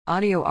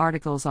Audio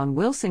articles on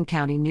Wilson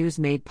County News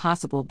made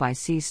possible by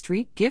C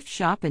Street Gift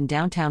Shop in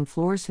downtown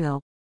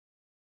Floresville.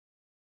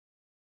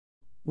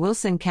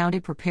 Wilson County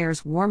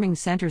prepares warming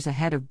centers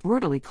ahead of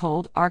brutally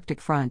cold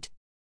Arctic front.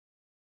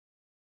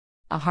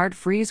 A hard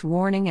freeze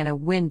warning and a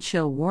wind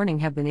chill warning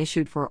have been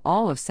issued for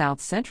all of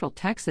south central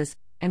Texas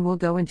and will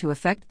go into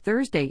effect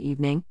Thursday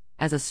evening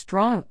as a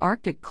strong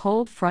Arctic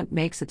cold front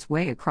makes its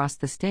way across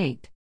the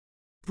state.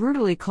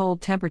 Brutally cold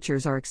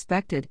temperatures are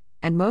expected,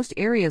 and most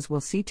areas will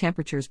see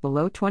temperatures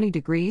below 20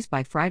 degrees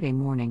by Friday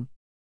morning.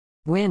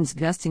 Winds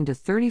gusting to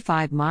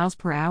 35 miles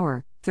per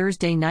hour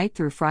Thursday night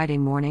through Friday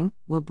morning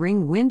will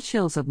bring wind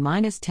chills of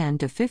 -10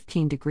 to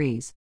 15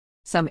 degrees.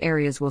 Some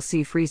areas will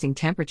see freezing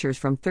temperatures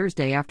from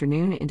Thursday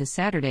afternoon into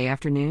Saturday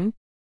afternoon.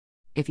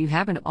 If you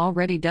haven't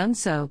already done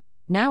so,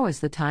 now is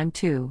the time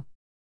to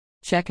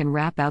check and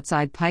wrap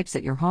outside pipes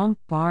at your home,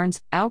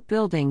 barns,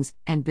 outbuildings,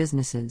 and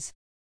businesses.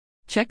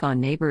 Check on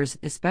neighbors,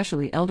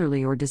 especially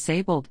elderly or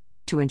disabled,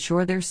 to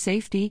ensure their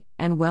safety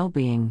and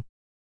well-being.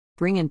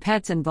 Bring in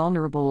pets and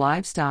vulnerable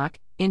livestock.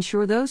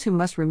 Ensure those who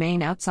must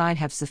remain outside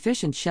have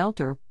sufficient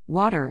shelter,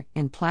 water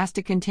in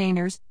plastic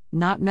containers,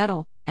 not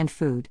metal, and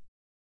food.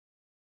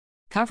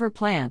 Cover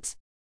plants.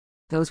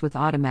 Those with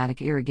automatic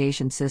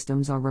irrigation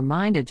systems are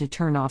reminded to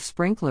turn off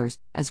sprinklers,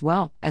 as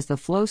well as the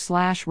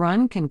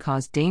flow/run can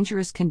cause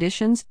dangerous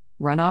conditions.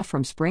 Runoff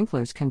from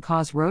sprinklers can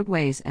cause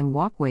roadways and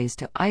walkways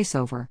to ice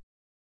over.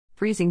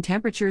 Freezing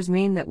temperatures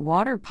mean that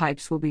water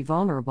pipes will be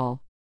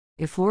vulnerable.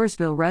 If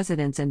Floresville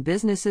residents and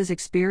businesses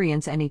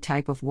experience any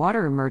type of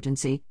water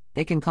emergency,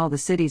 they can call the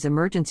city's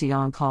emergency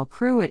on-call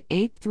crew at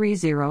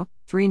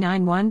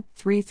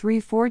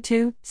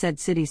 830-391-3342, said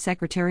City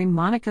Secretary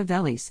Monica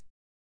Velis.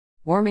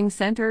 Warming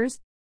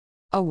centers.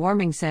 A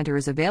warming center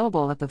is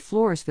available at the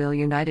Floresville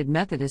United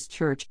Methodist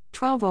Church,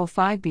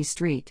 1205 B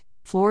Street.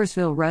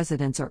 Floresville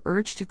residents are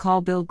urged to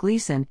call Bill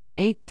Gleason,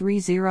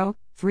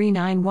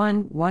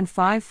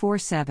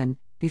 830-391-1547,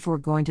 before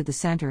going to the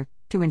center,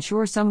 to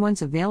ensure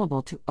someone's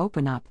available to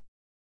open up.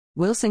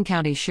 Wilson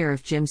County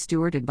Sheriff Jim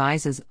Stewart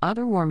advises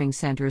other warming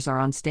centers are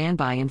on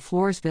standby in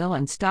Floresville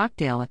and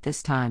Stockdale at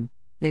this time.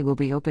 They will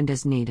be opened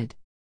as needed.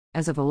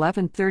 As of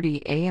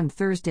 11:30 a.m.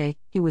 Thursday,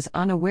 he was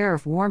unaware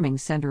of warming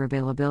center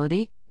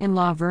availability in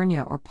La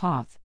Vernia or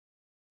Poth.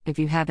 If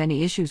you have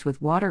any issues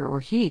with water or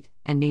heat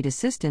and need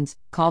assistance,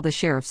 call the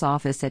Sheriff's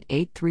Office at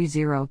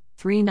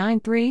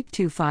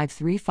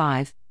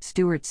 830-393-2535,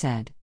 Stewart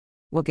said.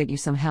 We'll get you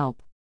some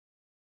help.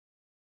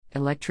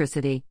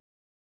 Electricity.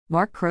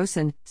 Mark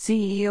Croson,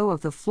 CEO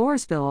of the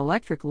Floresville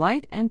Electric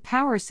Light and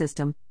Power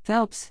System,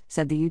 Phelps,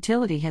 said the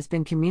utility has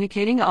been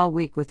communicating all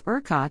week with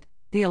ERCOT,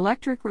 the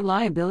Electric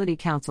Reliability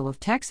Council of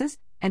Texas,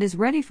 and is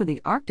ready for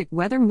the Arctic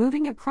weather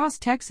moving across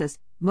Texas.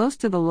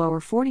 Most of the lower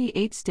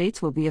 48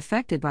 states will be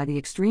affected by the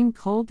extreme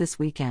cold this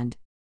weekend.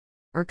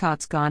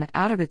 ERCOT's gone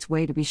out of its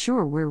way to be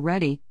sure we're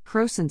ready,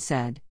 Croson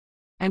said.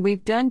 And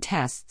we've done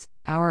tests,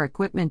 our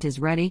equipment is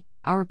ready,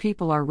 our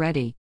people are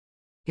ready.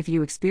 If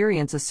you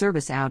experience a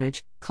service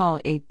outage, call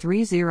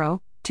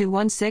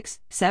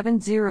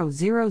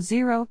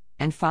 830-216-7000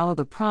 and follow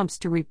the prompts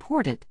to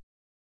report it.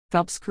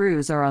 Phelps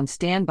crews are on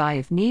standby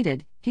if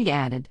needed, he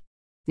added.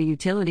 The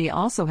utility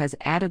also has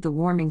added the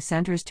warming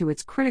centers to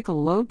its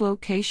critical load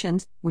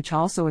locations, which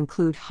also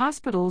include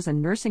hospitals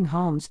and nursing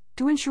homes,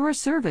 to ensure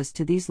service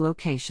to these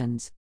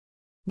locations.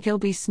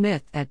 Gilby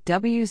Smith at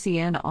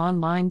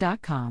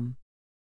WCNOnline.com